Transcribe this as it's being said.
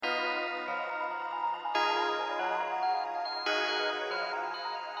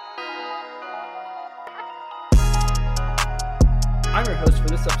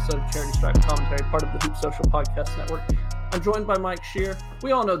this episode of Charity Stripe Commentary, part of the Hoop Social Podcast Network. I'm joined by Mike Shearer.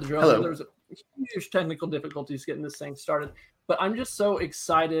 We all know the drill. Hello. There's huge technical difficulties getting this thing started, but I'm just so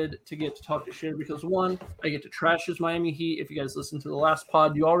excited to get to talk to Shearer because, one, I get to trash his Miami Heat. If you guys listen to the last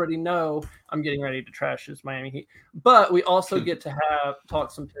pod, you already know I'm getting ready to trash his Miami Heat. But we also get to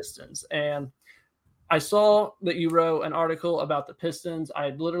talk some Pistons. And I saw that you wrote an article about the Pistons. I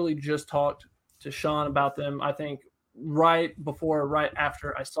had literally just talked to Sean about them, I think, right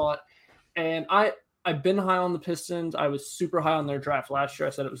after I saw it. And I've been high on the Pistons. I was super high on their draft last year. I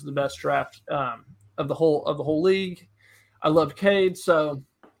said it was the best draft of the whole league. I loved Cade. So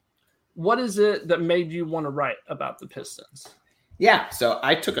what is it that made you want to write about the Pistons? Yeah, so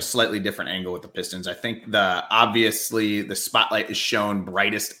I took a slightly different angle with the Pistons. I think obviously the spotlight is shown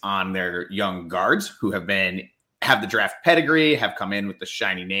brightest on their young guards who have the draft pedigree, have come in with the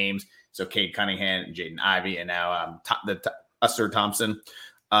shiny names. So Cade Cunningham, Jaden Ivey, and now Usher Thompson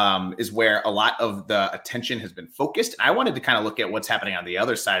is where a lot of the attention has been focused. And I wanted to kind of look at what's happening on the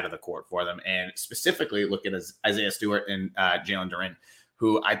other side of the court for them, and specifically look at Isaiah Stewart and Jalen Duren,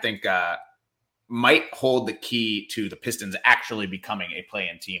 who I think might hold the key to the Pistons actually becoming a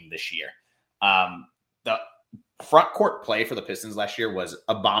play-in team this year. The front court play for the Pistons last year was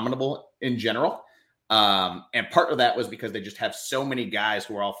abominable in general. And part of that was because they just have so many guys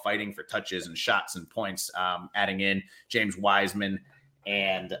who are all fighting for touches and shots and points, adding in James Wiseman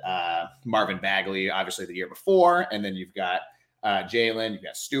and Marvin Bagley, obviously the year before. And then you've got Jalen, you've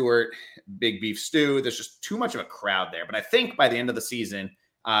got Stewart, Big Beef Stew. There's just too much of a crowd there. But I think by the end of the season,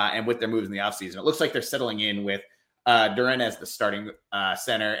 and with their moves in the offseason, it looks like they're settling in with Duren as the starting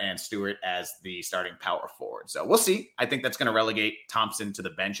center and Stewart as the starting power forward. So we'll see. I think that's going to relegate Thompson to the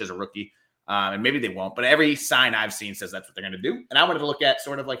bench as a rookie. And maybe they won't, but every sign I've seen says that's what they're going to do. And I wanted to look at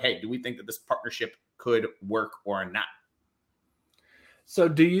sort of like, hey, do we think that this partnership could work or not? So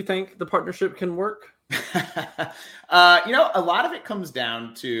do you think the partnership can work? A lot of it comes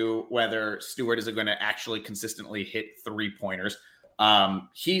down to whether Stewart is going to actually consistently hit three-pointers.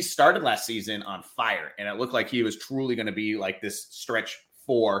 He started last season on fire, and it looked like he was truly going to be like this stretch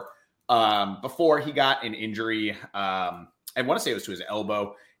four before he got an injury. I want to say it was to his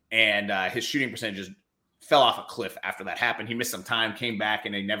elbow, and his shooting percentages fell off a cliff after that happened. He missed some time, came back,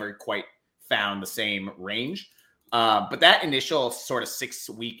 and they never quite found the same range. But that initial sort of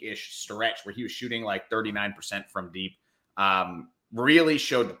 6-week-ish stretch where he was shooting like 39% from deep really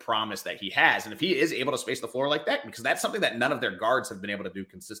showed the promise that he has. And if he is able to space the floor like that, because that's something that none of their guards have been able to do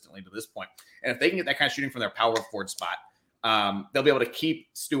consistently to this point. And if they can get that kind of shooting from their power forward spot, they'll be able to keep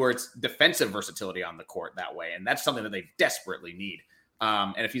Stewart's defensive versatility on the court that way. And that's something that they desperately need.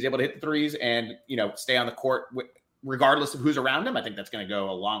 And if he's able to hit the threes and, stay on the court regardless of who's around him, I think that's going to go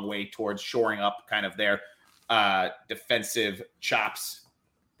a long way towards shoring up kind of their defensive chops.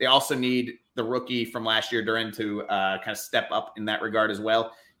 They also need the rookie from last year, Duren, to kind of step up in that regard as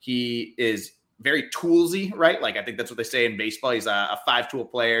well. He is very toolsy, right? Like I think that's what they say in baseball. He's a 5-tool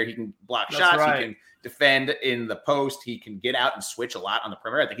player. He can block shots. Right. He can defend in the post. He can get out and switch a lot on the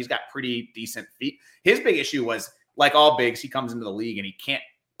perimeter. I think he's got pretty decent feet. His big issue was, like all bigs, he comes into the league and he can't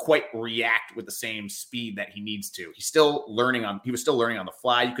quite react with the same speed that he needs to. He was still learning on the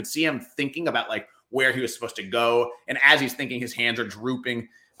fly. You could see him thinking about like where he was supposed to go. And as he's thinking, his hands are drooping.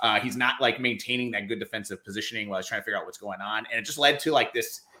 He's not like maintaining that good defensive positioning while he's trying to figure out what's going on. And it just led to like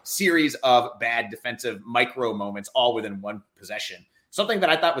this series of bad defensive micro moments all within one possession. Something that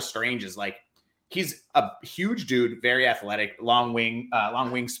I thought was strange is like, he's a huge dude, very athletic, long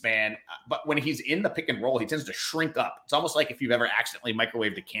wingspan. But when he's in the pick and roll, he tends to shrink up. It's almost like if you've ever accidentally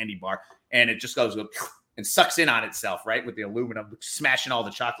microwaved a candy bar and it just goes and sucks in on itself, right? With the aluminum, smashing all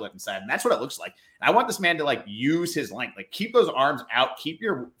the chocolate inside. And that's what it looks like. And I want this man to like use his length, like keep those arms out, keep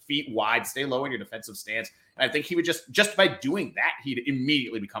your feet wide, stay low in your defensive stance. And I think he would just by doing that, he'd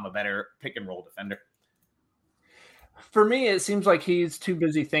immediately become a better pick and roll defender. For me, it seems like he's too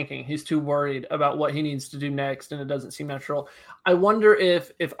busy thinking. He's too worried about what he needs to do next, and it doesn't seem natural. I wonder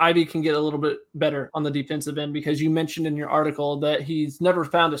if Ivy can get a little bit better on the defensive end, because you mentioned in your article that he's never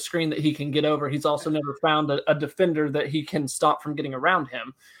found a screen that he can get over. He's also never found a defender that he can stop from getting around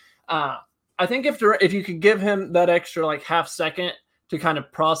him. I think if you could give him that extra like half second to kind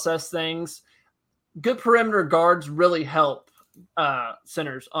of process things, good perimeter guards really help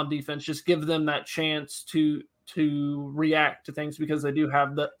centers on defense. Just give them that chance to react to things because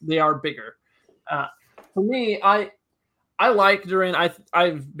they are bigger. For me, I like Duren.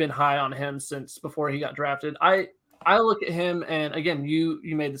 I've been high on him since before he got drafted. I look at him, and again, you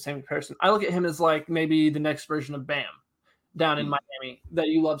made the same comparison. I look at him as like maybe the next version of Bam down in Miami that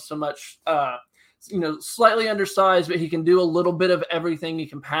you love so much. slightly undersized, but he can do a little bit of everything. He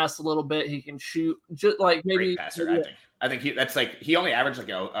can pass a little bit. He can shoot, just like maybe. Great passer, I think he only averaged like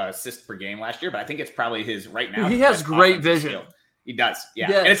a assist per game last year, but I think it's probably his right now. He has great vision. Skill. He does, yeah.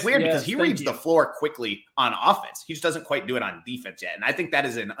 Yes, and it's weird because he reads the floor quickly on offense. He just doesn't quite do it on defense yet, and I think that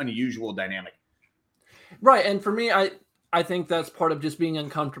is an unusual dynamic. Right, and for me, I think that's part of just being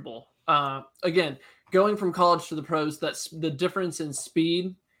uncomfortable. Again, going from college to the pros, that's the difference in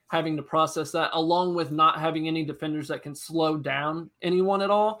speed, having to process that, along with not having any defenders that can slow down anyone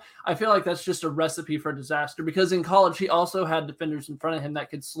at all. I feel like that's just a recipe for disaster, because in college, he also had defenders in front of him that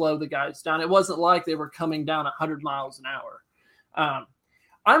could slow the guys down. It wasn't like they were coming down 100 miles an hour.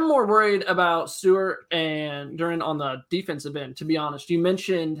 I'm more worried about Stewart and Duren on the defensive end, to be honest. You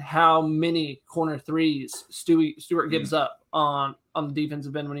mentioned how many corner threes Stewart gives up on the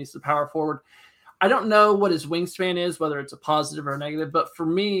defensive end when he's the power forward. I don't know what his wingspan is, whether it's a positive or a negative, but for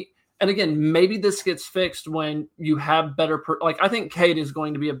me, and again, maybe this gets fixed when you have better, I think Cade is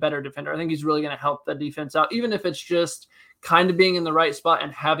going to be a better defender. I think he's really going to help the defense out, even if it's just kind of being in the right spot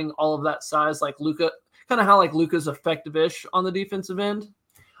and having all of that size, like Luka, kind of how like Luka's effective-ish on the defensive end.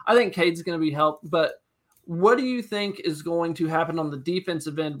 I think Cade's going to be helped, but what do you think is going to happen on the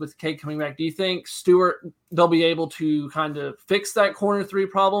defensive end with Cade coming back? Do you think Stewart, they'll be able to kind of fix that corner three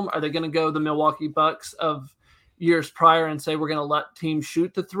problem? Are they going to go the Milwaukee Bucks of years prior and say, we're going to let teams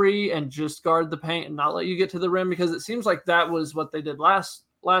shoot the three and just guard the paint and not let you get to the rim? Because it seems like that was what they did last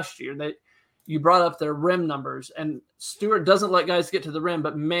year. You brought up their rim numbers, and Stewart doesn't let guys get to the rim,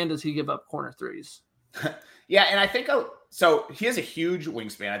 but man, does he give up corner threes. Yeah, and I think so he has a huge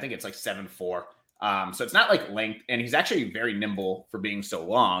wingspan. I think it's like 7'4". So it's not like length, and he's actually very nimble for being so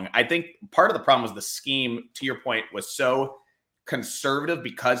long. I think part of the problem was the scheme, to your point, was so conservative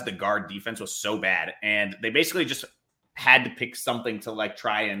because the guard defense was so bad, and they basically just had to pick something to like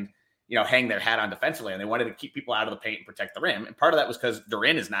try and hang their hat on defensively, and they wanted to keep people out of the paint and protect the rim. And part of that was because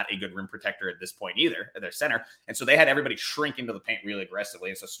Duren is not a good rim protector at this point either, at their center, and so they had everybody shrink into the paint really aggressively.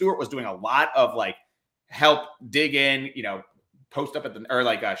 And so Stewart was doing a lot of like help dig in, post up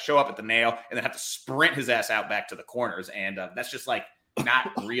show up at the nail, and then have to sprint his ass out back to the corners. And that's just like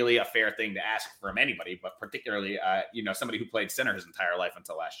not really a fair thing to ask from anybody, but particularly, somebody who played center his entire life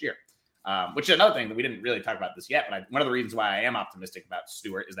until last year. Which is another thing that we didn't really talk about this yet, but one of the reasons why I am optimistic about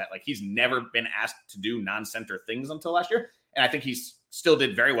Stewart is that like he's never been asked to do non-center things until last year. And I think he's still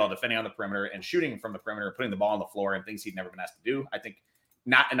did very well defending on the perimeter and shooting from the perimeter, putting the ball on the floor and things he'd never been asked to do. I think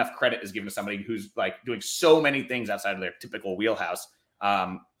not enough credit is given to somebody who's like doing so many things outside of their typical wheelhouse,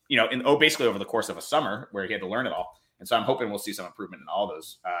 basically over the course of a summer where he had to learn it all. And so I'm hoping we'll see some improvement in all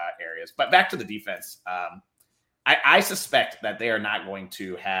those areas. But back to the defense, I suspect that they are not going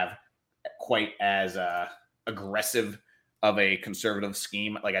to have quite as aggressive of a conservative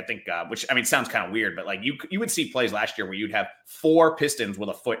scheme. Like I think, which I mean, sounds kind of weird, but like you would see plays last year where you'd have 4 Pistons with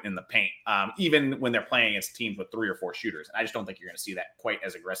a foot in the paint, even when they're playing against teams with 3 or 4 shooters. And I just don't think you're going to see that quite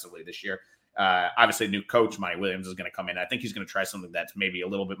as aggressively this year. Obviously, new coach Monty Williams is going to come in. I think he's going to try something that's maybe a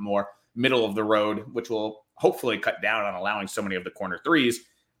little bit more middle of the road, which will hopefully cut down on allowing so many of the corner threes.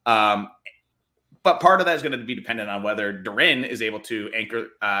 But part of that is going to be dependent on whether Duren is able to anchor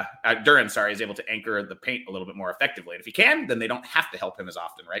the paint a little bit more effectively. And if he can, then they don't have to help him as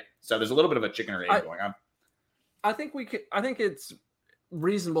often, right? So there's a little bit of a chicken or egg going on. I think it's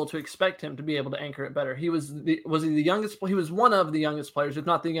reasonable to expect him to be able to anchor it better. Was he the youngest? He was one of the youngest players, if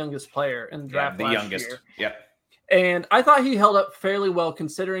not the youngest player in the draft last year. Yep. And I thought he held up fairly well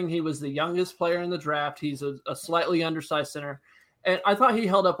considering he was the youngest player in the draft. He's a slightly undersized center. And I thought he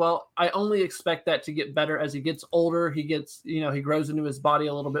held up well. I only expect that to get better as he gets older. He gets, he grows into his body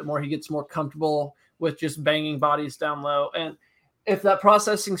a little bit more. He gets more comfortable with just banging bodies down low. And if that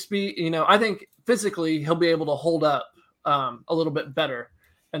processing speed, I think physically he'll be able to hold up a little bit better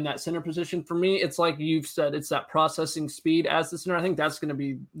in that center position. For me, it's like you've said, it's that processing speed as the center. I think that's going to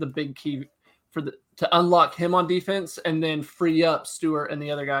be the big key to unlock him on defense and then free up Stewart and the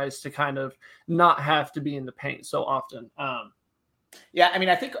other guys to kind of not have to be in the paint so often. Yeah, I mean,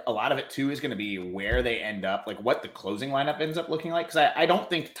 I think a lot of it, too, is going to be where they end up, like what the closing lineup ends up looking like. Because I don't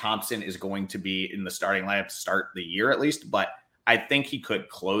think Thompson is going to be in the starting lineup to start the year, at least. But I think he could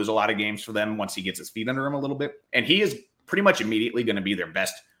close a lot of games for them once he gets his feet under him a little bit. And he is pretty much immediately going to be their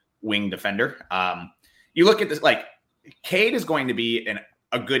best wing defender. You look at this, like, Cade is going to be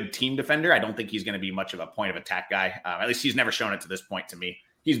a good team defender. I don't think he's going to be much of a point of attack guy. At least he's never shown it to this point to me.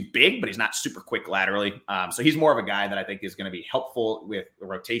 He's big, but he's not super quick laterally. So he's more of a guy that I think is going to be helpful with the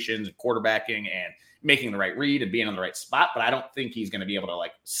rotations and quarterbacking and making the right read and being on the right spot. But I don't think he's going to be able to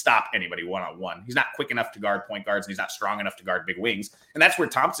like stop anybody one-on-one. He's not quick enough to guard point guards, and he's not strong enough to guard big wings. And that's where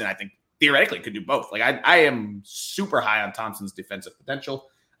Thompson, I think, theoretically could do both. Like I am super high on Thompson's defensive potential.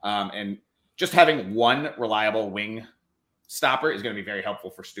 And just having one reliable wing stopper is going to be very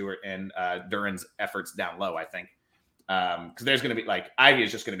helpful for Stewart and Duren's efforts down low, I think. Because there's going to be like Ivy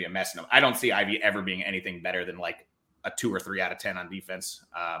is just going to be a mess. I don't see Ivy ever being anything better than like a 2 or 3 out of 10 on defense.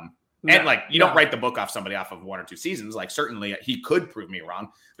 And like you don't write the book off somebody off of 1 or 2 seasons. Like certainly he could prove me wrong,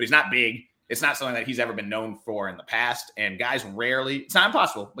 but he's not big. It's not something that he's ever been known for in the past. And guys rarely, it's not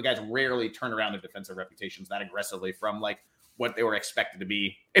impossible, but guys rarely turn around their defensive reputations that aggressively from like what they were expected to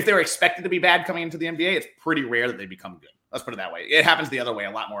be. If they were expected to be bad coming into the NBA, it's pretty rare that they become good. Let's put it that way. It happens the other way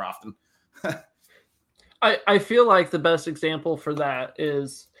a lot more often. I feel like the best example for that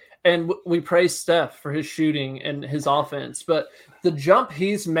is, and we praise Steph for his shooting and his offense, but the jump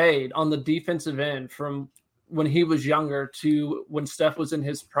he's made on the defensive end from when he was younger to when Steph was in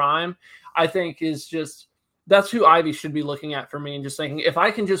his prime, I think is just, that's who Ivy should be looking at for me, and just thinking, if I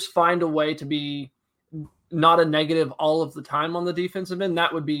can just find a way to be not a negative all of the time on the defensive end,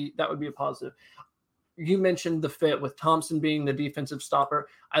 that would be a positive. You mentioned the fit with Thompson being the defensive stopper.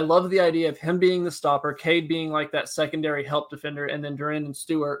 I love the idea of him being the stopper, Cade being like that secondary help defender, and then Duren and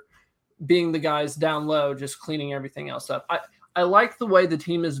Stewart being the guys down low, just cleaning everything else up. I like the way the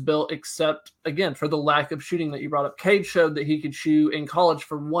team is built, except, again, for the lack of shooting that you brought up. Cade showed that he could shoot in college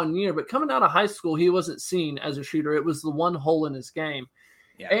for 1 year, but coming out of high school, he wasn't seen as a shooter. It was the one hole in his game.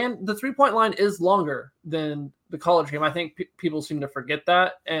 Yeah. And the three-point line is longer than the college game. I think people seem to forget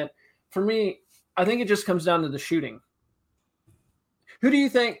that. And for me, I think it just comes down to the shooting. Who do you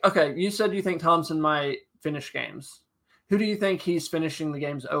think? Okay, you said you think Thompson might finish games. Who do you think he's finishing the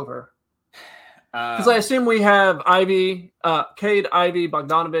games over? Because I assume we have Ivy, Cade, Ivy,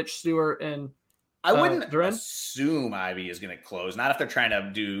 Bogdanovich, Stewart, and I wouldn't Duren? assume Ivy is going to close. Not if they're trying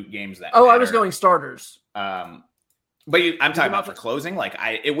to do games that. Oh, matter. I was going starters. But I'm talking about for closing. Like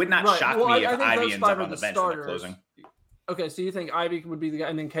it would not shock me if Ivy ends up on the bench for the closing. Okay, so you think Ivy would be the guy,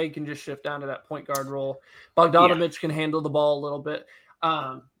 and then Cade can just shift down to that point guard role. Bogdanovich can handle the ball a little bit.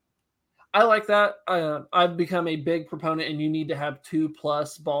 I like that. I've become a big proponent, and you need to have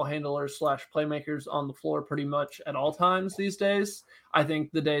 2+ ball handlers / playmakers on the floor pretty much at all times these days. I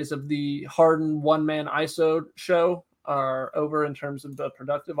think the days of the Harden one-man ISO show are over in terms of the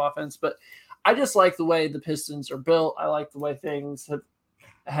productive offense, but I just like the way the Pistons are built. I like the way things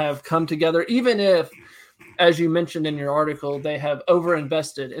have come together, even if, as you mentioned in your article, they have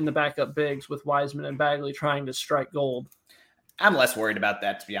overinvested in the backup bigs with Wiseman and Bagley trying to strike gold. I'm less worried about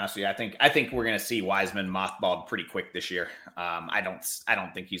that, to be honest with you. I think we're going to see Wiseman mothballed pretty quick this year. I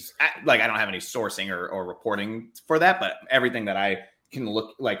don't think he's like, I don't have any sourcing or reporting for that, but everything that I can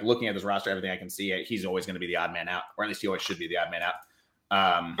looking at this roster, everything I can see, he's always going to be the odd man out, or at least he always should be the odd man out.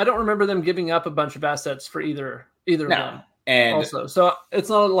 I don't remember them giving up a bunch of assets for either of them. And also, so it's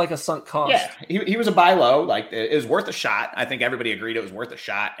not like a sunk cost. Yeah, he was a buy low. Like it was worth a shot. I think everybody agreed it was worth a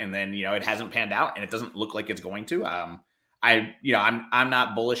shot, and then it hasn't panned out, and it doesn't look like it's going to. I'm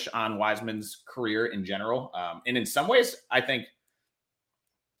not bullish on Wiseman's career in general, and in some ways, I think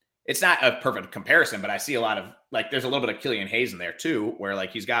it's not a perfect comparison, but I see a lot of there's a little bit of Killian Hayes in there too, where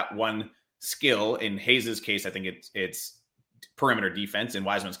he's got one skill. In Hayes' case, I think it's perimeter defense. In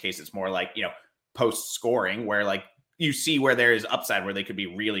Wiseman's case, it's more post scoring, where you see where there is upside, where they could be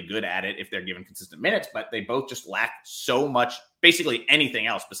really good at it if they're given consistent minutes, but they both just lack so much, basically anything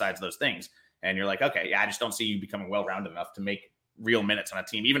else besides those things. And you're like, okay, yeah, I just don't see you becoming well-rounded enough to make real minutes on a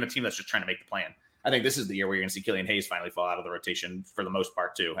team, even a team that's just trying to make the plan. I think this is the year where you're going to see Killian Hayes finally fall out of the rotation for the most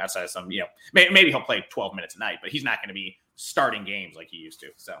part too, outside of some, maybe he'll play 12 minutes a night, but he's not going to be starting games like he used to.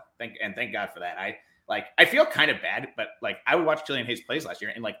 So thank God for that. I feel kind of bad, but I would watch Killian Hayes plays last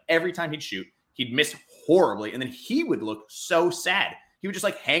year, and every time he'd shoot, he'd miss horribly, and then he would look so sad. He would just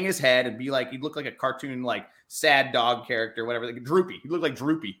hang his head and be he'd look like a cartoon, sad dog character, whatever, Droopy. He'd look like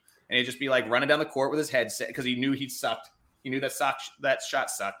Droopy. And he'd just be running down the court with his head set because he knew he'd sucked. He knew that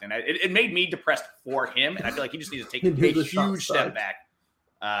shot sucked. And it made me depressed for him. And I feel like he just needs to take a huge step back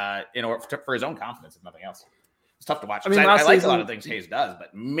in order for his own confidence, if nothing else. It's tough to watch. I like a lot of things Hayes does,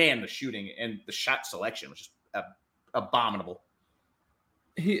 but man, the shooting and the shot selection was just abominable.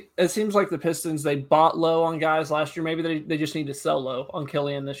 It seems like the Pistons, they bought low on guys last year. Maybe they just need to sell low on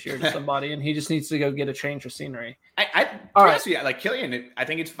Killian this year to somebody, and he just needs to go get a change of scenery. Killian, I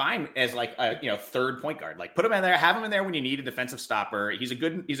think it's fine as a third point guard. Put him in there, have him in there when you need a defensive stopper. He's a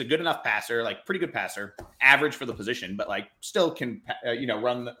good enough passer, pretty good passer, average for the position, but still can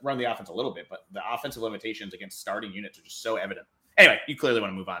run the offense a little bit. But the offensive limitations against starting units are just so evident. Anyway, you clearly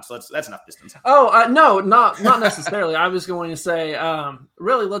want to move on, so that's enough distance. No, not necessarily. I was going to say,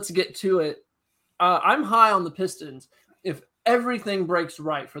 really, let's get to it. I'm high on the Pistons. If everything breaks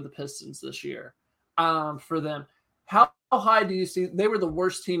right for the Pistons this year. For them, how high do you see? They were the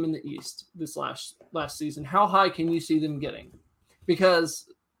worst team in the East this last season. How high can you see them getting? Because,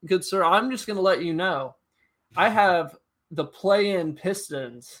 good sir, I'm just going to let you know, I have the play-in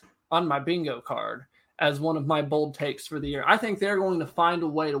Pistons on my bingo card as one of my bold takes for the year. I think they're going to find a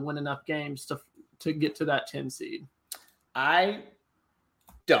way to win enough games to get to that 10 seed. I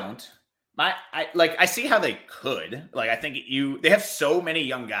don't. I see how they could. Like, I think they have so many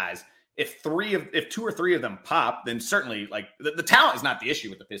young guys. If 2 or 3 of them pop, then certainly like the talent is not the issue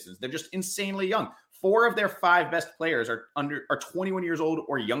with the Pistons. They're just insanely young. 4 of their 5 best players are 21 years old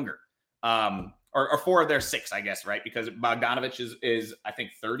or younger. Or 4 of their 6, I guess, right? Because Bogdanovich is I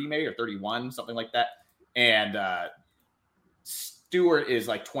think 30 maybe or 31, something like that. And Stewart is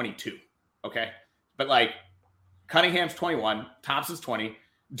like 22. Okay. But like Cunningham's 21, Thompson's 20.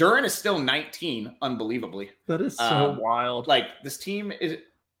 Duran is still 19, unbelievably. That is so wild. Like, this team is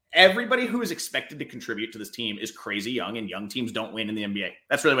everybody who is expected to contribute to this team is crazy young, and young teams don't win in the NBA.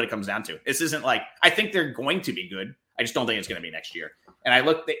 That's really what it comes down to. This isn't like, I think they're going to be good. I just don't think it's going to be next year. And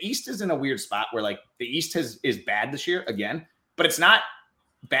the East is in a weird spot where like the East is bad this year again, but it's not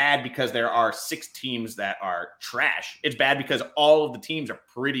bad because there are 6 teams that are trash. It's bad because all of the teams are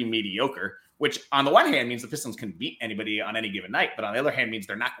pretty mediocre, which on the one hand means the Pistons can beat anybody on any given night, but on the other hand means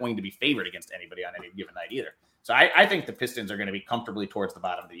they're not going to be favored against anybody on any given night either. So I think the Pistons are going to be comfortably towards the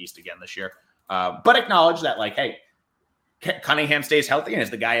bottom of the East again this year. But acknowledge that, like, hey, Cunningham stays healthy and is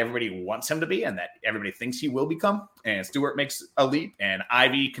the guy everybody wants him to be and that everybody thinks he will become. And Stewart makes a leap and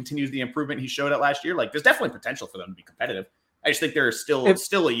Ivy continues the improvement he showed at last year. Like, there's definitely potential for them to be competitive. I just think they're still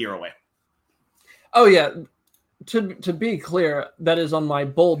a year away. Oh, yeah. To be clear, that is on my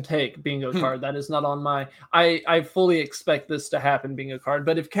bold take bingo card. That is not on my I fully expect this to happen bingo card.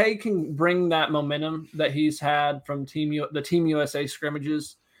 But if K can bring that momentum that he's had from the Team USA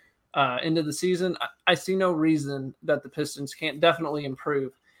scrimmages into the season, I see no reason that the Pistons can't definitely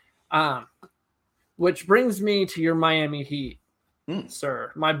improve. Which brings me to your Miami Heat,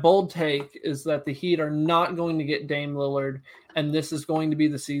 sir. My bold take is that the Heat are not going to get Dame Lillard, and this is going to be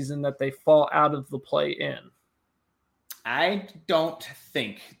the season that they fall out of the play-in. I don't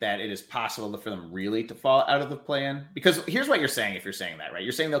think that it is possible for them really to fall out of the play-in, because here's what you're saying if you're saying that, right?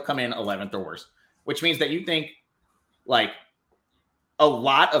 You're saying they'll come in 11th or worse, which means that you think like a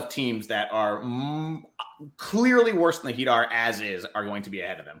lot of teams that are clearly worse than the Heat are as is are going to be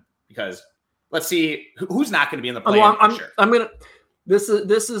ahead of them, because let's see who's not going to be in the play-in for sure. I'm going to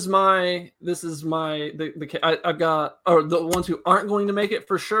I've got the ones who aren't going to make it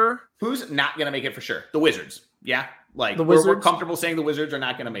for sure. Who's not going to make it for sure? The Wizards. Yeah. Like we're comfortable saying the Wizards are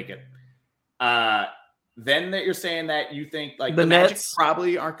not going to make it. Then that you're saying that you think like the Magic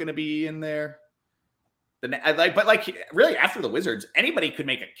probably aren't going to be in there. But really after the Wizards, anybody could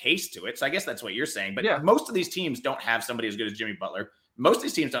make a case to it. So I guess that's what you're saying. But most of these teams don't have somebody as good as Jimmy Butler. Most of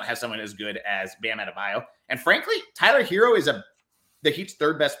these teams don't have someone as good as Bam Adebayo. And frankly, Tyler Hero is the Heat's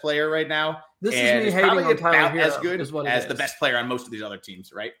 3rd best player right now. This is me hating on Tyler Hero as good as the best player on most of these other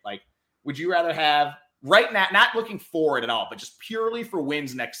teams, right? Like, would you rather have right now, not looking forward at all, but just purely for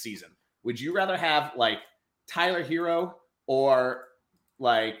wins next season, would you rather have like Tyler Hero or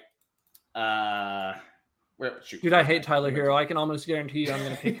like dude, I hate Tyler Hero. I can almost guarantee you I'm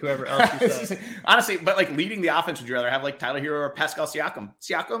going to pick whoever else you said. Honestly, but like leading the offense, would you rather have like Tyler Hero or Pascal Siakam?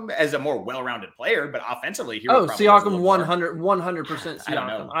 Siakam as a more well-rounded player, but offensively, Hero Siakam 100%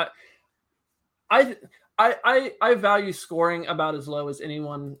 Siakam. I value scoring about as low as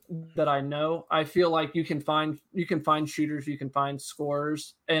anyone that I know. I feel like you can find shooters, you can find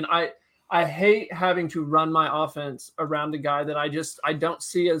scorers, and I hate having to run my offense around a guy that I don't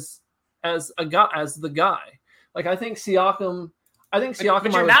see as the guy. Like I think Siakam. But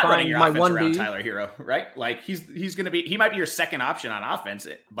you're not running your offense around Tyler Hero, right? Like he might be your second option on offense,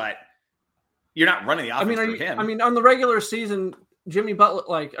 but you're not running the offense through him. I mean, on the regular season, Jimmy Butler.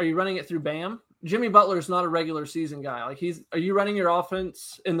 Like, are you running it through Bam? Jimmy Butler is not a regular season guy. Like are you running your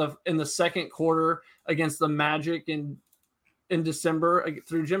offense in the second quarter against the Magic in December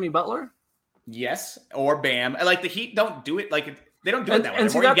through Jimmy Butler? Yes, or Bam. Like the Heat don't do it like they don't do it that way.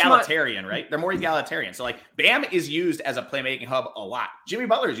 They're more egalitarian, right? They're more egalitarian. So like Bam is used as a playmaking hub a lot. Jimmy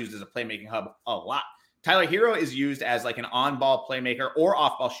Butler is used as a playmaking hub a lot. Tyler Hero is used as like an on-ball playmaker or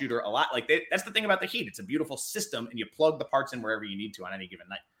off-ball shooter a lot. Like that's the thing about the Heat. It's a beautiful system, and you plug the parts in wherever you need to on any given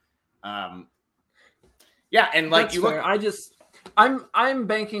night. Yeah, and like that's you look, fair. I'm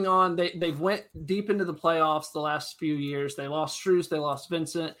banking on they've went deep into the playoffs the last few years. They lost Strus, they lost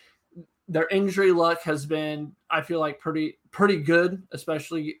Vincent. Their injury luck has been, I feel like, pretty good,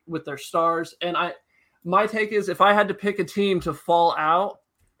 especially with their stars. And My take is if I had to pick a team to fall out,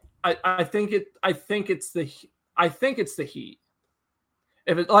 I think it's the Heat.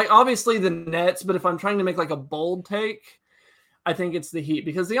 If it like obviously the Nets, but if I'm trying to make like a bold take, I think it's the Heat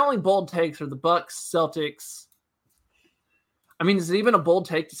because the only bold takes are the Bucks, Celtics. I mean, is it even a bold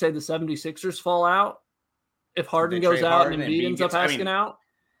take to say the 76ers fall out if Harden goes out and Embiid ends up asking out?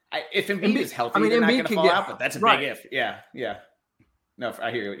 If Embiid is healthy, they're not going to fall out, but that's a big if. Yeah. No,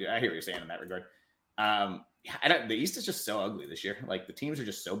 I hear what you're saying in that regard. The East is just so ugly this year. Like the teams are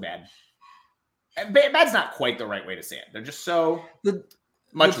just so bad. Bad's not quite the right way to say it. They're just so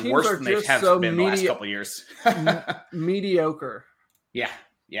much worse than they have been the last couple of years. Mediocre. Yeah.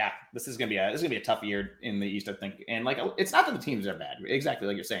 This is gonna be a tough year in the East, I think. And like, it's not that the teams are bad. Exactly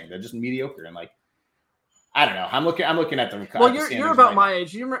like you're saying, they're just mediocre. And like, I don't know. I'm looking at the. Well, you're about my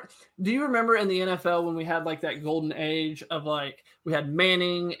age. Do you remember in the NFL when we had like that golden age of like we had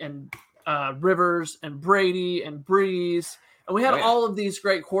Manning and Rivers and Brady and Breeze, and we had all of these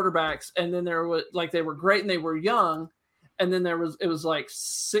great quarterbacks, and then there was like they were great and they were young, and then it was like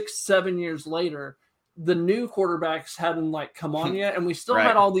 6-7 years later, the new quarterbacks hadn't like come on yet, and we still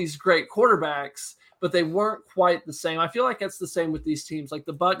had all these great quarterbacks, but they weren't quite the same. I feel like it's the same with these teams. Like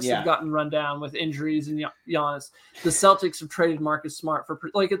the Bucks have gotten run down with injuries and Giannis. The Celtics have traded Marcus Smart for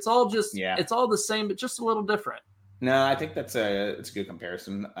like it's all just it's all the same, but just a little different. No, I think it's a good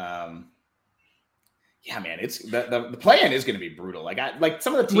comparison. Yeah, man, it's the play-in is going to be brutal. Like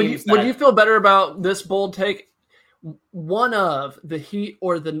some of the teams. Would you feel better about this bold take? One of the Heat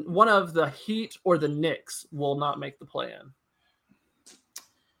or the Knicks will not make the play-in.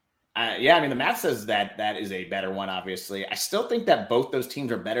 Yeah, I mean the math says that is a better one. Obviously, I still think that both those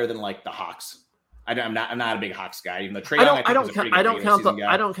teams are better than like the Hawks. I'm not a big Hawks guy, even though Trae Young.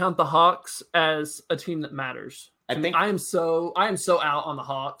 I don't count the Hawks as a team that matters. I am so out on the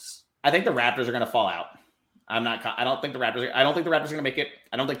Hawks. I think the Raptors are going to fall out. I don't think the Raptors are going to make it.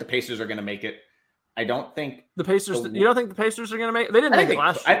 I don't think the Pacers are going to make it. I don't think the Pacers. You don't think the Pacers are going to make it? They didn't make it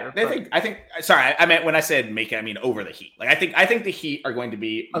last year. Sorry, I meant when I said make it, I mean over the Heat. Like I think the Heat are going to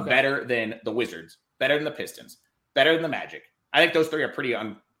be better than the Wizards, better than the Pistons, better than the Magic. I think those three are pretty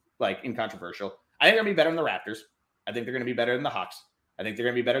incontroversial. I think they're going to be better than the Raptors. I think they're going to be better than the Hawks. I think they're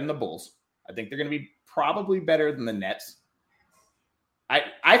going to be better than the Bulls. I think they're going to be probably better than the Nets.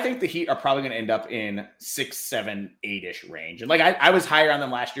 I think the Heat are probably going to end up in 6, 7, 8-ish range. And like I was higher on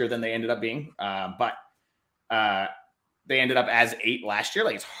them last year than they ended up being. But they ended up as 8 last year.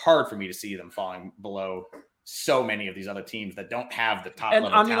 Like it's hard for me to see them falling below so many of these other teams that don't have the top level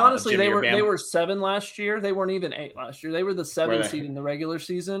talent. I mean, honestly, they were 7 last year. They weren't even 8 last year. They were the 7 seed in the regular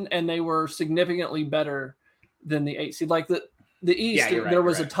season, and they were significantly better than the 8 seed. Like the East, there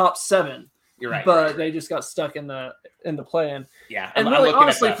was a top 7. You're right, but they just got stuck in the play-in. Yeah, and really,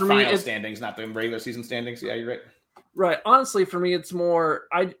 honestly, at the final standings, not the regular season standings. Yeah, you're right. Right. Honestly, for me, it's more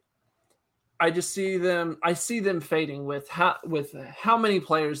I just see them. I see them fading with how many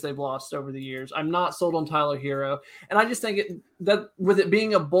players they've lost over the years. I'm not sold on Tyler Hero, and I just think that with it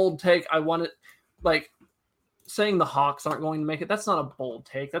being a bold take, I want it like saying the Hawks aren't going to make it. That's not a bold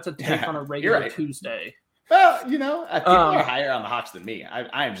take. That's a take on a regular Tuesday. Well, people are higher on the Hawks than me.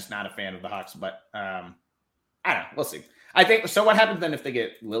 I am just not a fan of the Hawks, but I don't know. We'll see. I think so. What happens then if they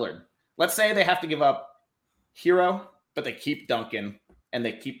get Lillard? Let's say they have to give up Hero, but they keep Duncan and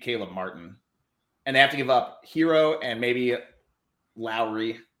they keep Caleb Martin, and they have to give up Hero and maybe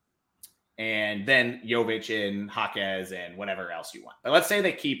Lowry, and then Jovic and Jaquez and whatever else you want. But let's say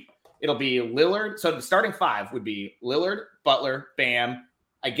they keep. It'll be Lillard. So the starting 5 would be Lillard, Butler, Bam,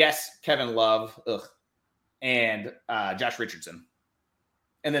 I guess Kevin Love. And Josh Richardson.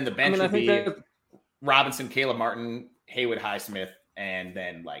 And then the bench would be Robinson, Caleb Martin, Haywood Highsmith, and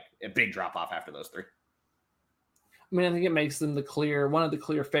then like a big drop off after those 3. I mean, I think it makes them one of the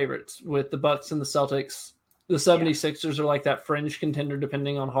clear favorites with the Bucks and the Celtics. The 76ers are like that fringe contender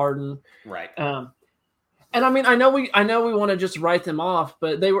depending on Harden. Right. And I mean, I know we want to just write them off,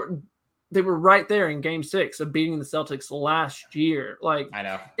 but they were right there in Game 6 of beating the Celtics last year. Like, I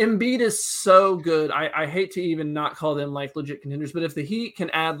know Embiid is so good. I hate to even not call them like legit contenders, but if the Heat can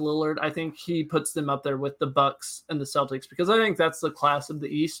add Lillard, I think he puts them up there with the Bucks and the Celtics because I think that's the class of the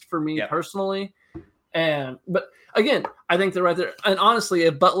East for me personally. But again, I think they're right there. And honestly,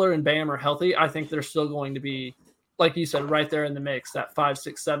 if Butler and Bam are healthy, I think they're still going to be, like you said, right there in the mix. That 5,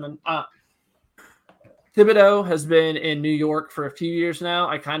 6, 7. Thibodeau has been in New York for a few years now.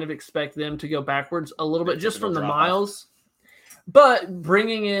 I kind of expect them to go backwards a little bit just from the miles. But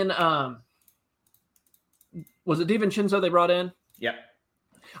bringing in, was it DiVincenzo they brought in? Yep.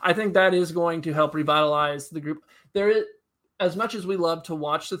 I think that is going to help revitalize the group. as much as we love to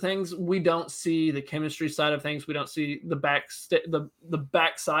watch the things, we don't see the chemistry side of things. We don't see the back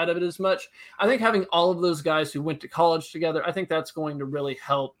side of it as much. I think having all of those guys who went to college together, I think that's going to really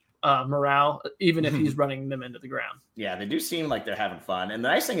help morale, even if he's running them into the ground. Yeah, they do seem like they're having fun. And the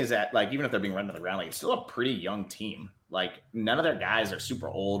nice thing is that, like, even if they're being run to the ground, like, it's still a pretty young team. Like, none of their guys are super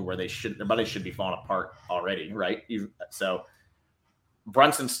old where their bodies should be falling apart already, right? So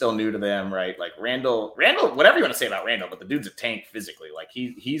Brunson's still new to them, right? Like Randall, whatever you want to say about Randall, but the dude's a tank physically. Like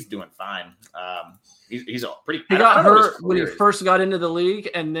he's doing fine. He's a pretty. He got hurt when he first got into the league,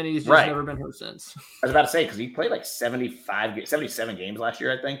 and then he's just never been hurt since. I was about to say, because he played like 77 games last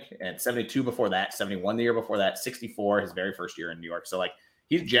year, I think, and 72 before that, 71 the year before that, 64 his very first year in New York. So like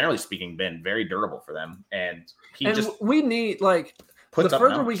he's generally speaking been very durable for them, and we need like. The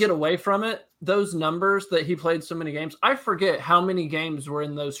further we get away from it, those numbers that he played so many games, I forget how many games were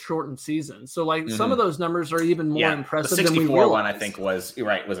in those shortened seasons. So, like, some of those numbers are even more impressive than we realized. The 64 one, I think, was a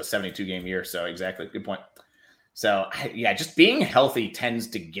 72-game year. So, exactly. Good point. So, yeah, just being healthy tends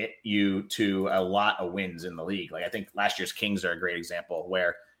to get you to a lot of wins in the league. Like, I think last year's Kings are a great example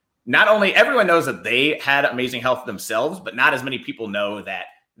where not only everyone knows that they had amazing health themselves, but not as many people know that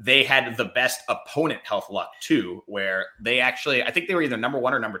they had the best opponent health luck too, where they actually, I think they were either number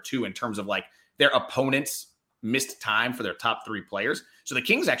 1 or number 2 in terms of like their opponents missed time for their top 3 players. So the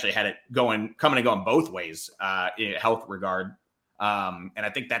Kings actually had it coming and going both ways in health regard. And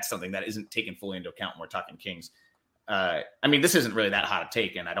I think that's something that isn't taken fully into account when we're talking Kings. I mean, this isn't really that hot a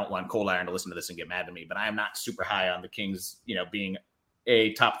take, and I don't want Cold Iron to listen to this and get mad at me, but I am not super high on the Kings, being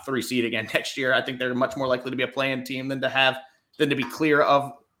a top 3 seed again next year. I think they're much more likely to be a play-in team than to be clear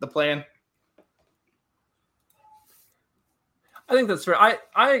of the plan. I think that's fair.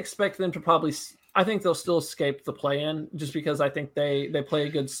 I expect them to I think they'll still escape the play-in just because I think they play a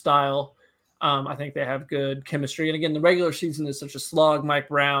good style. I think they have good chemistry. And again, the regular season is such a slog. Mike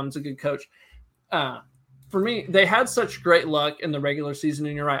Brown's a good coach. For me, they had such great luck in the regular season,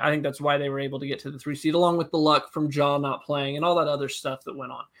 and you're right. I think that's why they were able to get to the 3 seed, along with the luck from Ja not playing and all that other stuff that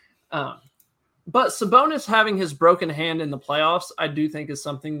went on. But Sabonis having his broken hand in the playoffs, I do think is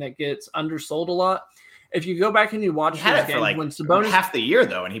something that gets undersold a lot. If you go back and you watch his game, when Sabonis half the year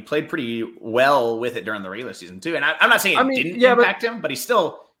though, and he played pretty well with it during the regular season too. And I'm not saying it didn't impact him, but he's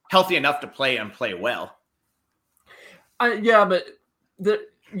still healthy enough to play and play well. But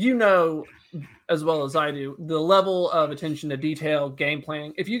as well as I do, the level of attention to detail, game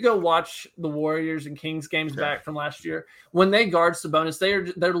planning. If you go watch the Warriors and Kings games back from last year, when they guard Sabonis,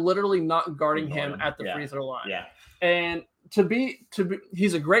 they're literally not guarding him at the free throw line. Yeah. And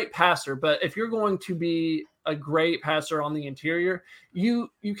he's a great passer, but if you're going to be a great passer on the interior, you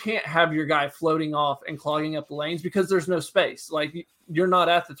can't have your guy floating off and clogging up the lanes because there's no space. Like you're not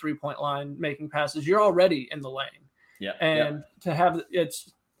at the 3-point line making passes. You're already in the lane. Yeah. And to have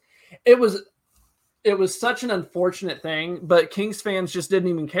it was such an unfortunate thing, but Kings fans just didn't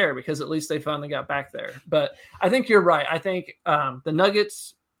even care because at least they finally got back there. But I think you're right. I think the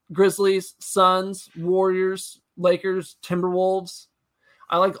Nuggets, Grizzlies, Suns, Warriors, Lakers, Timberwolves,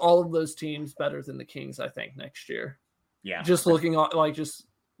 I like all of those teams better than the Kings, I think, next year. Yeah. Just looking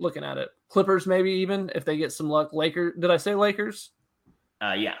at it. Clippers, maybe even if they get some luck. Lakers. Did I say Lakers?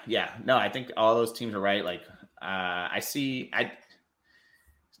 Yeah. No, I think all those teams are right. Like,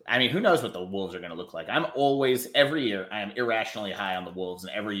 I mean, who knows what the Wolves are going to look like? Every year, I am irrationally high on the Wolves,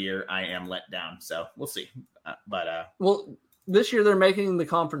 and every year I am let down. So we'll see. Well, this year they're making the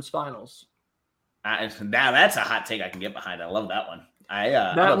conference finals. Now that's a hot take I can get behind. I love that one.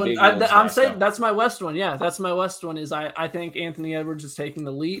 I'm saying that's my West one. Yeah, that's my West one. Is I think Anthony Edwards is taking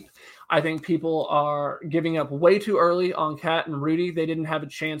the leap. I think people are giving up way too early on Kat and Rudy. They didn't have a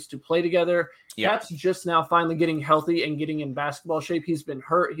chance to play together. Kat's just now finally getting healthy and getting in basketball shape. He's been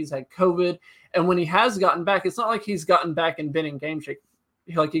hurt. He's had COVID. And when he has gotten back, it's not like he's gotten back and been in game shape.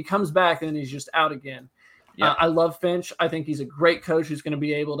 Like he comes back and then he's just out again. Yeah. I love Finch. I think he's a great coach who's going to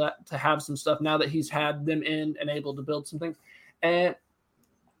be able to have some stuff now that he's had them in and able to build some things. And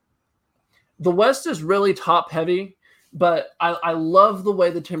the West is really top heavy. But I love the way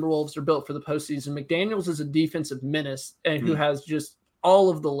the Timberwolves are built for the postseason. McDaniels is a defensive menace and who has just all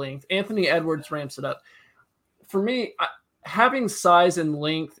of the length. Anthony Edwards ramps it up. For me, having size and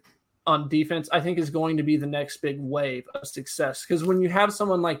length on defense, I think is going to be the next big wave of success. Because when you have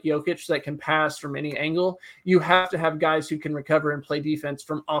someone like Jokic that can pass from any angle, you have to have guys who can recover and play defense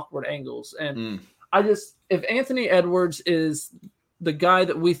from awkward angles. And if Anthony Edwards is the guy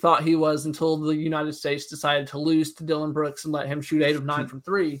that we thought he was until the United States decided to lose to Dylan Brooks and let him shoot 8 of 9 from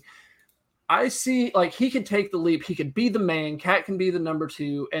 3. I see like he could take the leap. He could be the man. Cat can be the number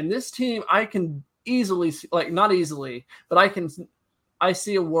 2. And this team, I can easily, like not easily, but I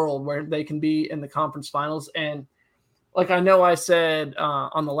see a world where they can be in the conference finals. And like, I know I said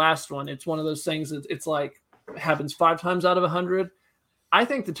on the last one, it's one of those things that it's like happens 5 times out of 100. I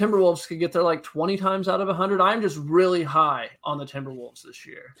think the Timberwolves could get there like 20 times out of 100. I'm just really high on the Timberwolves this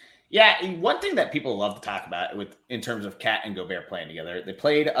year. Yeah, one thing that people love to talk about in terms of Cat and Gobert playing together, they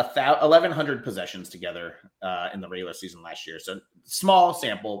played 1,100 possessions together in the regular season last year. So small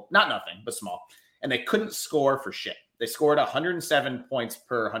sample, not nothing, but small. And they couldn't score for shit. They scored 107 points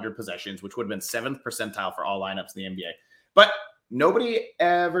per 100 possessions, which would have been 7th percentile for all lineups in the NBA. But nobody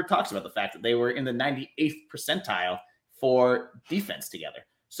ever talks about the fact that they were in the 98th percentile for defense together.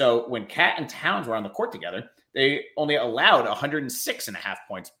 So when Cat and Towns were on the court together, they only allowed 106.5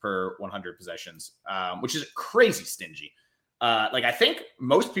 points per 100 possessions, which is crazy stingy. Like, I think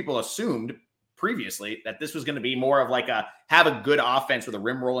most people assumed previously that this was going to be more of like have a good offense with a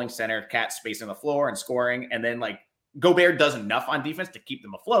rim rolling center, Cat spacing the floor and scoring. And then like Gobert does enough on defense to keep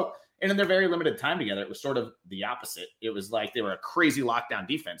them afloat. And in their very limited time together, it was sort of the opposite. It was like they were a crazy lockdown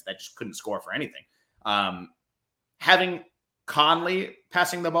defense that just couldn't score for anything. Having Conley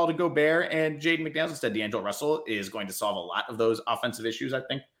passing the ball to Gobert and Jaden McDaniels instead D'Angelo Russell is going to solve a lot of those offensive issues, I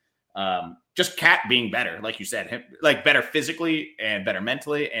think. Just Cat being better, like you said, him, like better physically and better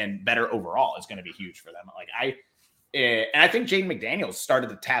mentally and better overall is going to be huge for them. Like I think Jaden McDaniels started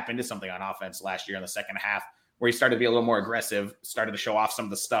to tap into something on offense last year in the second half where he started to be a little more aggressive, started to show off some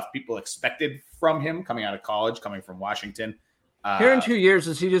of the stuff people expected from him coming out of college, coming from Washington. Here in 2 years,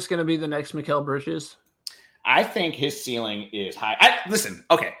 is he just going to be the next Mikal Bridges? I think his ceiling is high. Listen,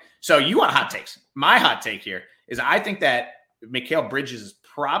 okay, so you want hot takes. My hot take here is I think that Mikal Bridges is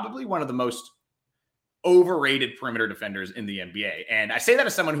probably one of the most overrated perimeter defenders in the NBA. And I say that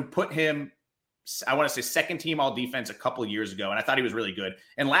as someone who put him, I want to say second team all defense a couple of years ago. And I thought he was really good.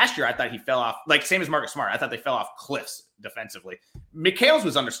 And last year I thought he fell off, like same as Marcus Smart. I thought they fell off cliffs defensively. Mikal's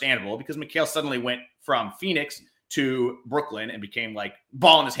was understandable because Mikal suddenly went from Phoenix to Brooklyn and became like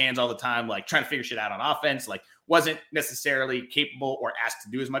ball in his hands all the time, like trying to figure shit out on offense, like wasn't necessarily capable or asked to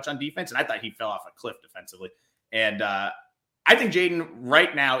do as much on defense. And I thought he fell off a cliff defensively. And I think Jaden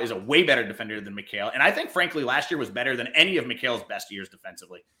right now is a way better defender than Mikal. And I think, frankly, last year was better than any of Mikal's best years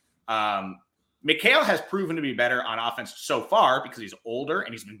defensively. Mikal has proven to be better on offense so far because he's older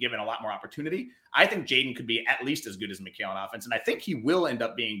and he's been given a lot more opportunity. I think Jaden could be at least as good as Mikal on offense. And I think he will end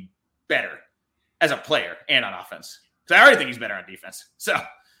up being better as a player and on offense. Because I already think he's better on defense. So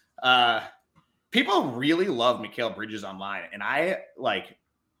people really love Mikal Bridges online. And I like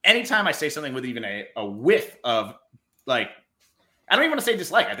anytime I say something with even a whiff of like, I don't even want to say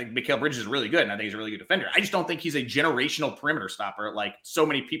dislike. I think Mikal Bridges is really good, and I think he's a really good defender. I just don't think he's a generational perimeter stopper like so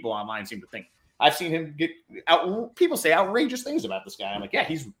many people online seem to think. I've seen him get out. People say outrageous things about this guy. I'm like, yeah,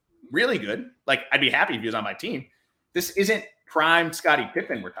 he's really good. Like, I'd be happy if he was on my team. This isn't prime Scottie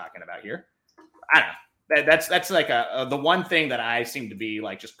Pippen we're talking about here. I don't know. That's like the one thing that I seem to be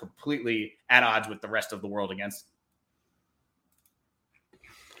like just completely at odds with the rest of the world against.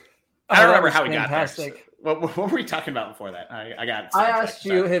 I don't remember how we got there. What were we talking about before that? I asked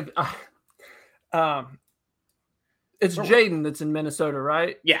you if it's Jaden that's in Minnesota,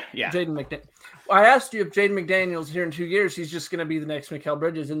 right? Yeah. Jaden McDaniels. I asked you if Jaden McDaniels here in 2 years, he's just going to be the next Mikal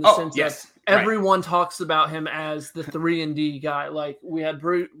Bridges in the sense that everyone talks about him as the 3-and-D guy. Like we had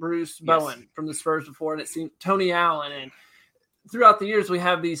Bruce Bowen from the Spurs before, and it seemed Tony Allen, and throughout the years we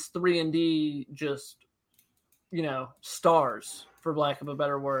have these 3-and-D just stars, for lack of a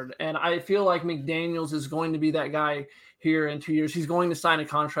better word. And I feel like McDaniels is going to be that guy here in 2 years. He's going to sign a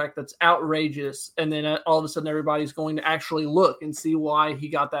contract that's outrageous. And then all of a sudden, everybody's going to actually look and see why he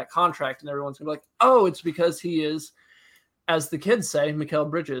got that contract. And everyone's going to be like, oh, it's because he is, as the kids say, Mikal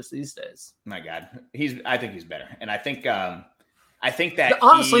Bridges these days. My God. I think he's better. And I think that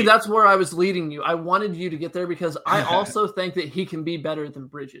honestly, that's where I was leading you. I wanted you to get there because I also think that he can be better than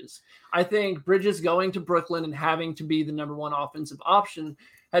Bridges. I think Bridges going to Brooklyn and having to be the number one offensive option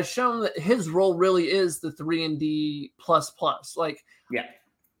has shown that his role really is the 3-and-D plus. Like, yeah.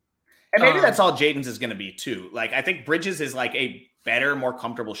 And maybe that's all Jaden's is going to be too. Like, I think Bridges is like a better, more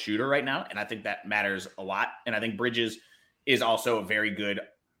comfortable shooter right now. And I think that matters a lot. And I think Bridges is also a very good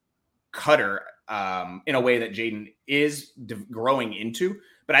cutter in a way that Jaden is growing into.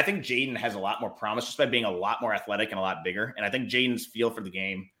 But I think Jaden has a lot more promise just by being a lot more athletic and a lot bigger. And I think Jaden's feel for the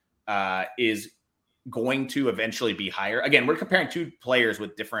game is going to eventually be higher. Again, we're comparing two players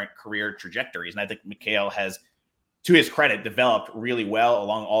with different career trajectories. And I think Mikal has, to his credit, developed really well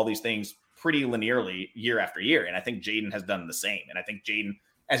along all these things pretty linearly year after year. And I think Jaden has done the same. And I think Jaden,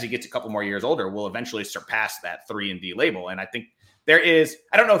 as he gets a couple more years older, will eventually surpass that 3-and-D label. And I think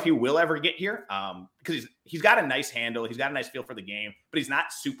I don't know if he will ever get here because he's got a nice handle. He's got a nice feel for the game, but he's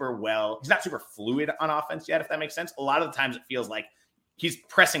not super fluid on offense yet, if that makes sense. A lot of the times it feels like he's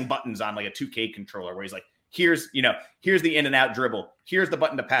pressing buttons on like a 2K controller where he's like, here's the in and out dribble. Here's the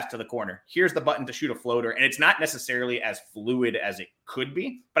button to pass to the corner. Here's the button to shoot a floater. And it's not necessarily as fluid as it could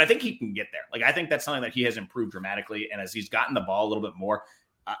be, but I think he can get there. Like, I think that's something that he has improved dramatically. And as he's gotten the ball a little bit more,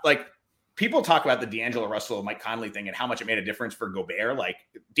 people talk about the D'Angelo Russell, Mike Conley thing and how much it made a difference for Gobert. Like,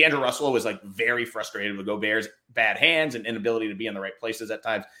 D'Angelo Russell was like very frustrated with Gobert's bad hands and inability to be in the right places at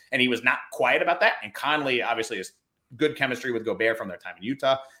times. And he was not quiet about that. And Conley obviously is good chemistry with Gobert from their time in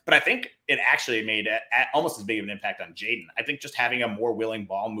Utah. But I think it actually made almost as big of an impact on Jaden. I think just having a more willing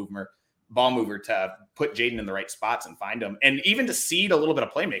ball mover to put Jaden in the right spots and find him, and even to seed a little bit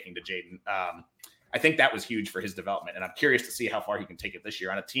of playmaking to Jaden. I think that was huge for his development. And I'm curious to see how far he can take it this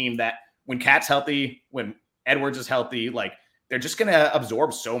year on a team that when Cat's healthy, when Edwards is healthy, like, they're just going to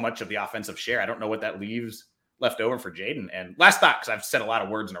absorb so much of the offensive share. I don't know what that leaves left over for Jaden. And last thought, because I've said a lot of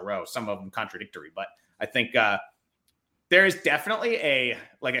words in a row, some of them contradictory, but I think there is definitely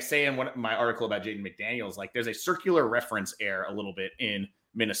like I say in my article about Jaden McDaniels, like, there's a circular reference error a little bit in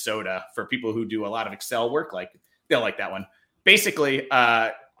Minnesota for people who do a lot of Excel work. Like, they'll like that one. Basically,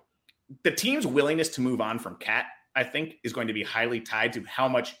 the team's willingness to move on from Cat, I think, is going to be highly tied to how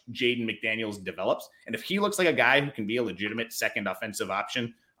much Jaden McDaniels develops. And if he looks like a guy who can be a legitimate second offensive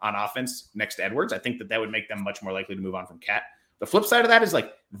option on offense next to Edwards, I think that would make them much more likely to move on from Cat. The flip side of that is,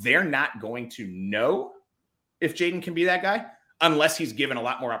 like, they're not going to know if Jaden can be that guy unless he's given a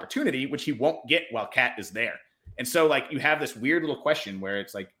lot more opportunity, which he won't get while Cat is there. And so, like, you have this weird little question where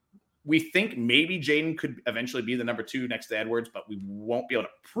it's like, we think maybe Jaden could eventually be the number 2 next to Edwards, but we won't be able to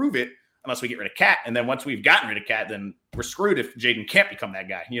prove it unless we get rid of Cat. And then once we've gotten rid of Cat, then we're screwed if Jaden can't become that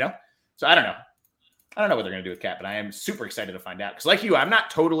guy, So I don't know. I don't know what they're going to do with Cat, but I am super excited to find out. Because like you, I'm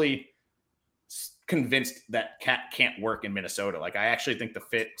not totally convinced that Cat can't work in Minnesota. Like, I actually think the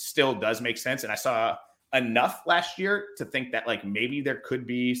fit still does make sense. And I saw enough last year to think that, like, maybe there could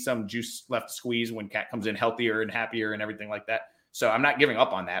be some juice left to squeeze when Cat comes in healthier and happier and everything like that. So I'm not giving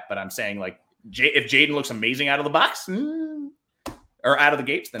up on that, but I'm saying, like, if Jaden looks amazing out of the box or out of the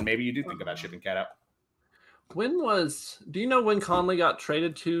gates, then maybe you do think about shipping Cat out. Do you know when Conley got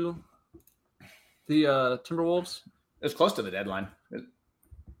traded to the Timberwolves? It was close to the deadline. I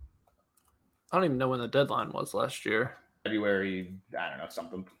don't even know when the deadline was last year. February, I don't know,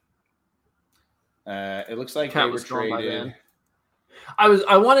 something. It looks like they were traded.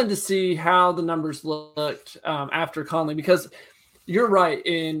 I wanted to see how the numbers looked after Conley, because you're right,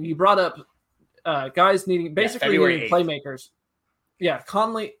 and you brought up guys needing playmakers. Yeah,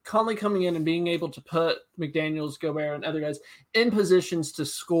 Conley coming in and being able to put McDaniels, Gobert, and other guys in positions to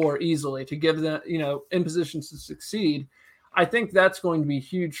score easily, to give them, in positions to succeed. I think that's going to be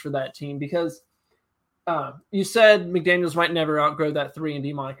huge for that team, because you said McDaniels might never outgrow that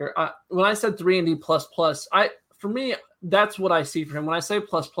 3-and-D moniker. When I said 3-and-D plus, for me, that's what I see for him. When I say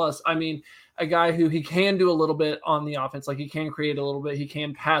plus, I mean a guy who he can do a little bit on the offense, like he can create a little bit, he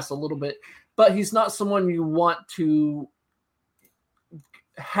can pass a little bit, but he's not someone you want to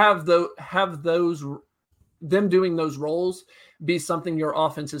have those them doing those roles be something your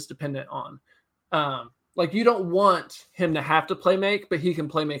offense is dependent on. Like, you don't want him to have to play make, but he can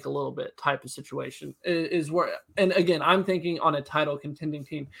play make a little bit type of situation is where. And again, I'm thinking on a title contending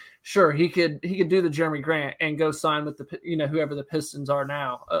team. Sure, he could do the Jeremy Grant and go sign with the whoever the Pistons are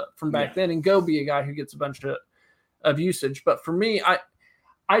now from back then, and go be a guy who gets a bunch of usage. But for me,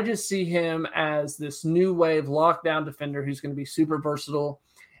 I just see him as this new wave lockdown defender who's going to be super versatile.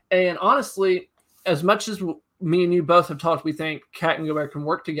 And honestly, as much as me and you both have talked, we think Cat and Gobert can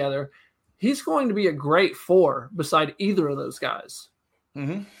work together. He's going to be a great 4 beside either of those guys.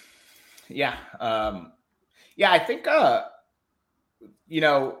 Mm-hmm. Yeah. I think, one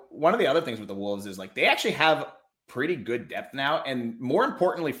of the other things with the Wolves is, like, they actually have pretty good depth now. And more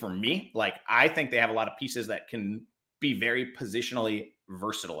importantly for me, like, I think they have a lot of pieces that can be very positionally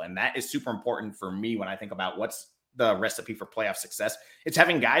versatile. And that is super important for me when I think about what's the recipe for playoff success. It's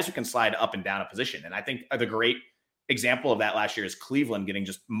having guys who can slide up and down a position. And I think the great example of that last year is Cleveland getting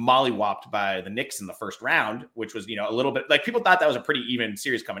just mollywopped by the Knicks in the first round, which was, a little bit like, people thought that was a pretty even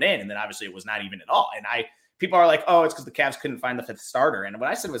series coming in. And then obviously it was not even at all. And people are like, oh, it's because the Cavs couldn't find the 5th starter. And what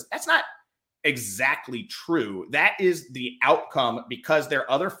I said was, that's not exactly true. That is the outcome because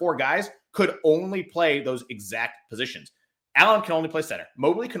their other 4 guys could only play those exact positions. Allen can only play center.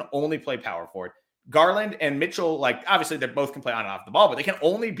 Mobley can only play power forward. Garland and Mitchell, like obviously they both can play on and off the ball, but they can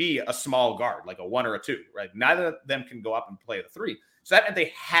only be a small guard, like a 1 or a 2, right? Neither of them can go up and play the 3. So that meant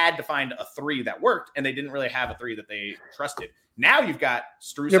they had to find a 3 that worked, and they didn't really have a 3 that they trusted. Now you've got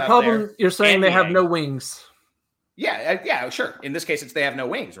Strus Your out problem, there. you're saying they have no wings. Yeah, sure. In this case, it's they have no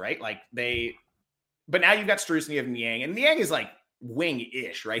wings, right? But now you've got Strus and you have Niang, and Niang is like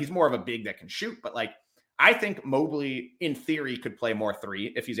wing-ish, right? He's more of a big that can shoot, but like I think Mobley, in theory, could play more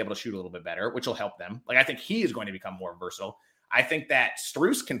 3 if he's able to shoot a little bit better, which will help them. Like I think he is going to become more versatile. I think that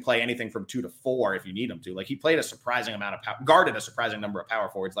Strus can play anything from 2 to 4 if you need him to. Like he played a surprising amount of guarded a surprising number of power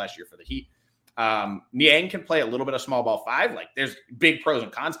forwards last year for the Heat. Niang can play a little bit of small ball 5. Like there's big pros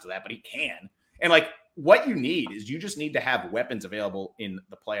and cons to that, but he can. And like what you need is you just need to have weapons available in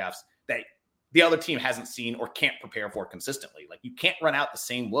the playoffs that the other team hasn't seen or can't prepare for consistently. Like you can't run out the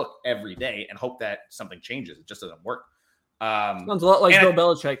same look every day and hope that something changes. It just doesn't work. Sounds a lot like Bill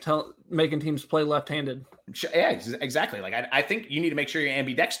Belichick making teams play left-handed. Yeah, exactly. Like I think you need to make sure you're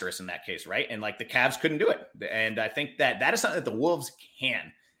ambidextrous in that case, right? And like the Cavs couldn't do it. And I think that is something that the Wolves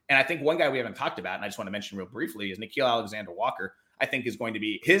can. And I think one guy we haven't talked about, and I just want to mention real briefly, is Nickeil Alexander-Walker. I think is going to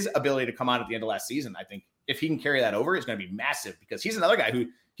be his ability to come on at the end of last season. I think if he can carry that over, is going to be massive because he's another guy who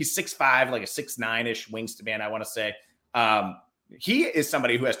he's 6'5", like a 6'9"-ish wingspan, I want to say. He is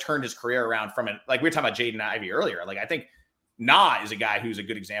somebody who has turned his career around from like we were talking about Jaden Ivey earlier. Like I think Na is a guy who's a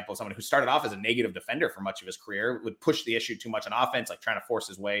good example of someone who started off as a negative defender for much of his career, would push the issue too much on offense, like trying to force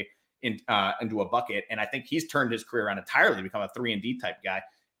his way into a bucket. And I think he's turned his career around entirely to become a 3-and-D type guy.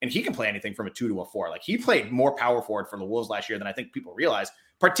 And he can play anything from a 2 to a 4. Like he played more power forward for the Wolves last year than I think people realize,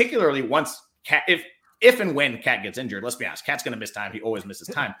 particularly once Cat, if and when Cat gets injured. Let's be honest, Cat's going to miss time. He always misses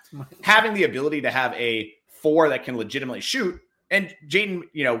time. Having the ability to have a 4 that can legitimately shoot, and Jaden,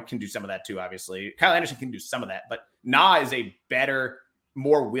 can do some of that too, obviously. Kyle Anderson can do some of that, but Na is a better,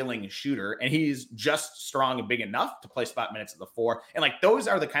 more willing shooter, and he's just strong and big enough to play spot minutes at the 4. And like those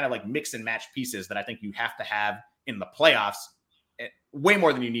are the kind of like mix and match pieces that I think you have to have in the playoffs, way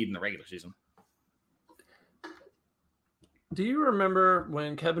more than you need in the regular season. Do you remember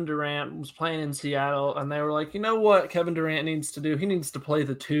when Kevin Durant was playing in Seattle and they were like, you know what Kevin Durant needs to do? He needs to play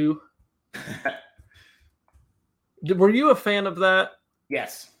the 2. Were you a fan of that?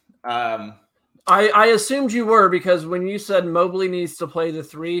 Yes. I assumed you were because when you said Mobley needs to play the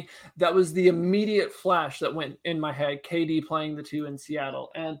 3, that was the immediate flash that went in my head, KD playing the 2 in Seattle.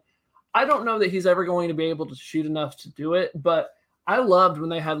 And I don't know that he's ever going to be able to shoot enough to do it, but I loved when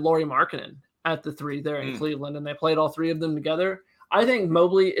they had Lauri Markkanen at the 3 there in Cleveland, and they played all 3 of them together. I think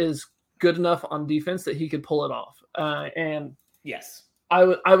Mobley is good enough on defense that he could pull it off. And yes,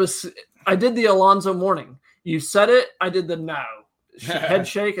 I did the Alonzo Mourning. You said it, I did the no head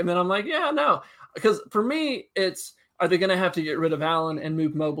shake, and then I'm like, yeah, no, because for me, it's are they going to have to get rid of Allen and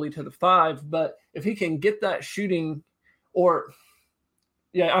move Mobley to the 5? But if he can get that shooting,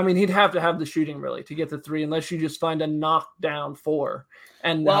 he'd have to have the shooting really to get the 3, unless you just find a knockdown 4.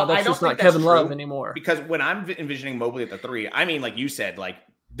 And that's just not Kevin Love anymore. Because when I'm envisioning Mobley at the 3, I mean, like you said, like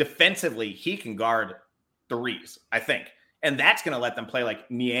defensively, he can guard 3s, I think. And that's going to let them play like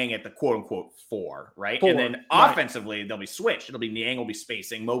Niang at the quote unquote 4, right? 4, and then offensively, they'll be switched. It'll be Niang will be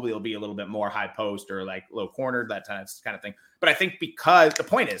spacing. Mobley will be a little bit more high post or like low cornered, that kind of thing. But I think because the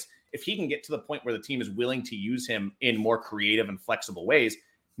point is, if he can get to the point where the team is willing to use him in more creative and flexible ways,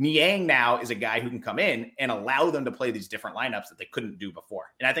 Niang now is a guy who can come in and allow them to play these different lineups that they couldn't do before.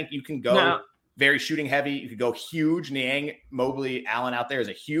 And I think you can go very shooting heavy. You could go huge. Niang, Mobley, Allen out there is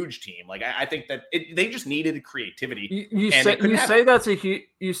a huge team. Like I think that they just needed creativity. You say that's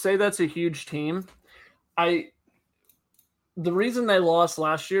a huge team. The reason they lost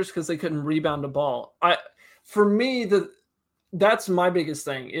last year is because they couldn't rebound the ball. For me, that's my biggest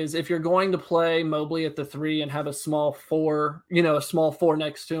thing is if you're going to play Mobley at the 3 and have a small 4,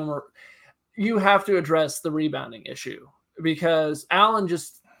 next to him, you have to address the rebounding issue because Allen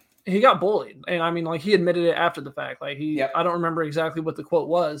he got bullied. And I mean, like he admitted it after the fact, like I don't remember exactly what the quote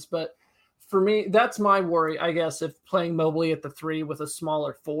was, but for me, that's my worry, I guess, if playing Mobley at the 3 with a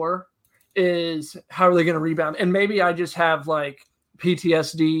smaller 4 is how are they going to rebound? And maybe I just have like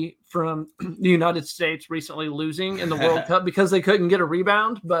PTSD from the United States recently losing in the World Cup because they couldn't get a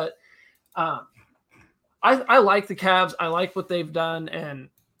rebound. But I like the Cavs. I like what they've done. And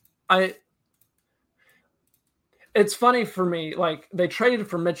it's funny for me, like they traded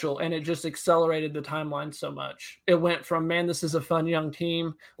for Mitchell and it just accelerated the timeline so much. It went from, man, this is a fun young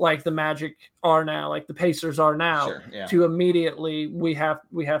team like the Magic are now, like the Pacers are now, to immediately we have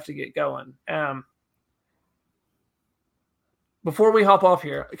to get going. Before we hop off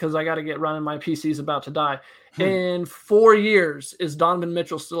here, because I got to get running, my PC's about to die. In 4 years, is Donovan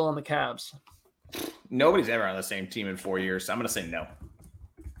Mitchell still on the Cavs? Nobody's ever on the same team in 4 years, so I'm going to say no.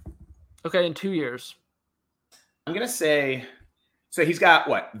 Okay, in 2 years. I'm going to say, so he's got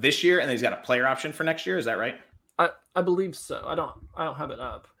what, this year, and then he's got a player option for next year. Is that right? I believe so. I don't have it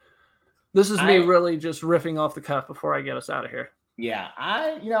up. This is me really just riffing off the cuff before I get us out of here. Yeah,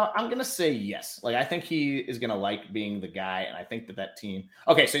 I'm going to say yes. Like, I think he is going to like being the guy, and I think that team.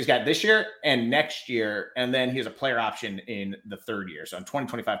 Okay, so he's got this year and next year, and then he has a player option in the third year, so in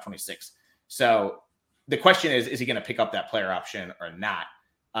 2025, 26. So the question is he going to pick up that player option or not?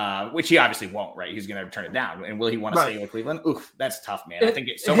 Which he obviously won't, right? He's going to turn it down. And will he want to stay with Cleveland? Oof, that's tough, man. I think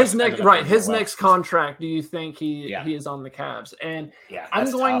it's so his next contract. Do you think he is on the Cavs? And I'm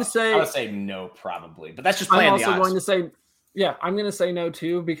going to say, I would say no, probably, but that's just playing the odds. I'm also going to say, I'm going to say no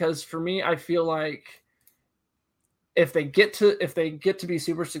too, because for me, I feel like if they get to be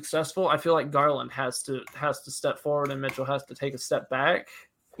super successful, I feel like Garland has to step forward and Mitchell has to take a step back.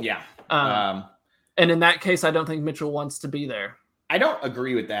 Yeah. And in that case, I don't think Mitchell wants to be there. I don't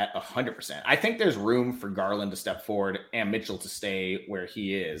agree with that 100%. I think there's room for Garland to step forward and Mitchell to stay where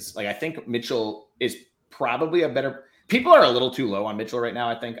he is. Like, I think Mitchell is probably a better – people are a little too low on Mitchell right now,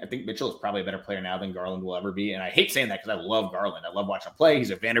 I think. I think Mitchell is probably a better player now than Garland will ever be. And I hate saying that because I love Garland. I love watching him play. He's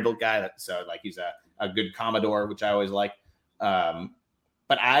a Vanderbilt guy. So, like, he's a good Commodore, which I always like. But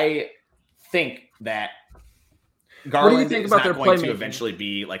I think that Garland is not going to eventually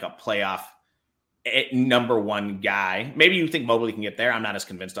be like a playoff number one guy. Maybe you think Mobley can get there. I'm not as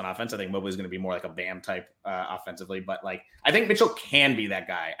convinced on offense. I think Mobley's going to be more like a Bam type offensively, but like I think Mitchell can be that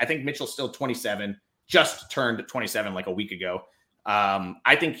guy. I think Mitchell's still 27, just turned 27 like a week ago.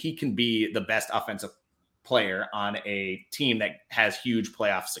 I think he can be the best offensive player on a team that has huge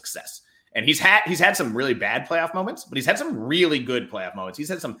playoff success. And he's had some really bad playoff moments, but he's had some really good playoff moments. He's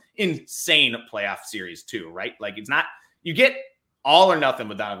had some insane playoff series too, right? Like it's not, you get all or nothing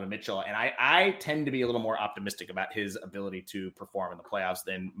with Donovan Mitchell. And I tend to be a little more optimistic about his ability to perform in the playoffs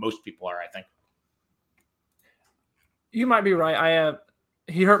than most people are, I think. You might be right.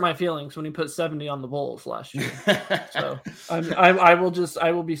 He hurt my feelings when he put 70 on the Bulls last year. So I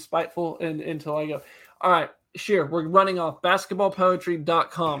will be spiteful until I go. All right, Shearer, we're running off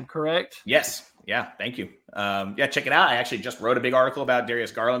basketballpoetry.com, correct? Yes. Yeah. Thank you. Check it out. I actually just wrote a big article about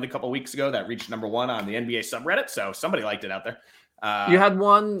Darius Garland a couple of weeks ago that reached number 1 on the NBA subreddit. So somebody liked it out there. You had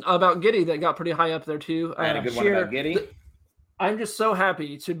one about Giddey that got pretty high up there too. I had a good one about Giddey. I'm just so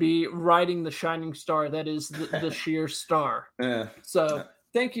happy to be riding the shining star that is the Shearer star. So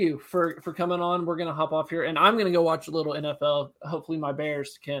thank you for coming on. We're going to hop off here, and I'm going to go watch a little NFL. Hopefully my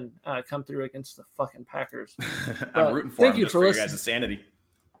Bears can come through against the fucking Packers. I'm rooting for them just for your guys' sanity.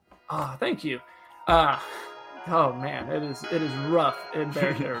 Thank you. Oh, man, it is rough in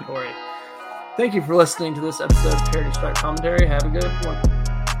Bear territory. Thank you for listening to this episode of Charity Strike Commentary. Have a good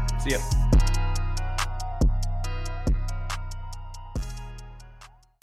one. See ya.